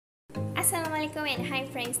Assalamualaikum and hi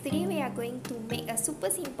friends. Today we are going to make a super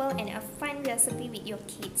simple and a fun recipe with your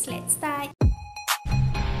kids. Let's start.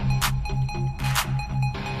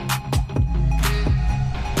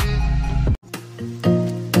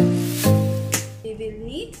 We will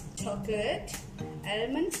need chocolate,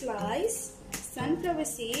 almond slice, sunflower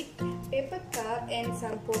seed, peppercorn and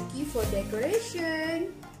some porky for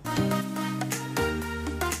decoration.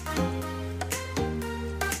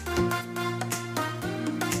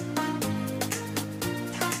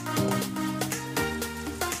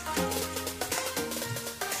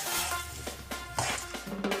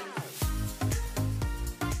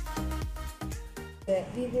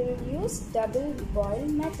 We will use double boil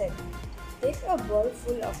method. Take a bowl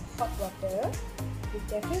full of hot water. Be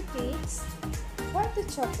careful kids. Cut the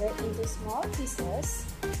chocolate into small pieces.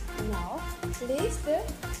 Now place the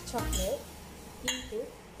chocolate into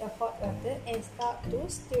the hot water and start to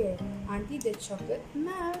stir until the chocolate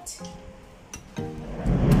melts.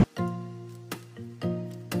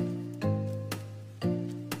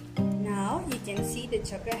 Now you can see the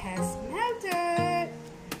chocolate has melted.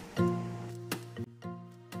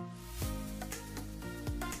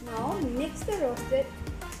 Now mix the roasted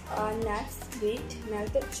nuts with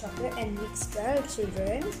melted chocolate and mix well,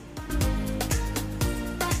 children.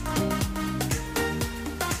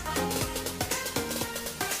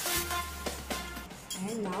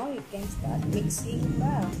 And now you can start mixing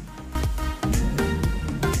well.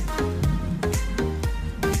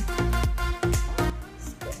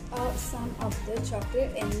 Spread out some of the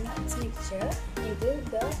chocolate and nuts mixture into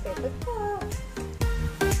the paper cup.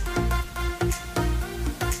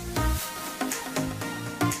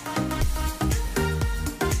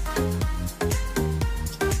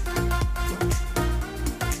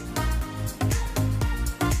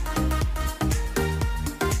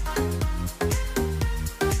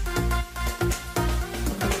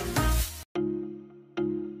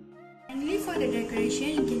 For the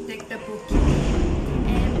decoration, you can take the cookie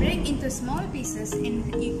and break into small pieces and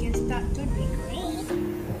you can start to decorate.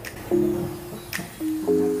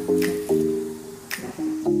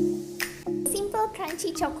 Simple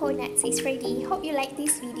crunchy choco nuts is ready. Hope you like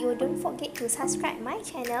this video. Don't forget to subscribe my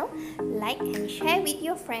channel, like and share with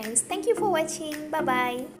your friends. Thank you for watching. Bye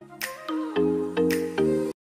bye.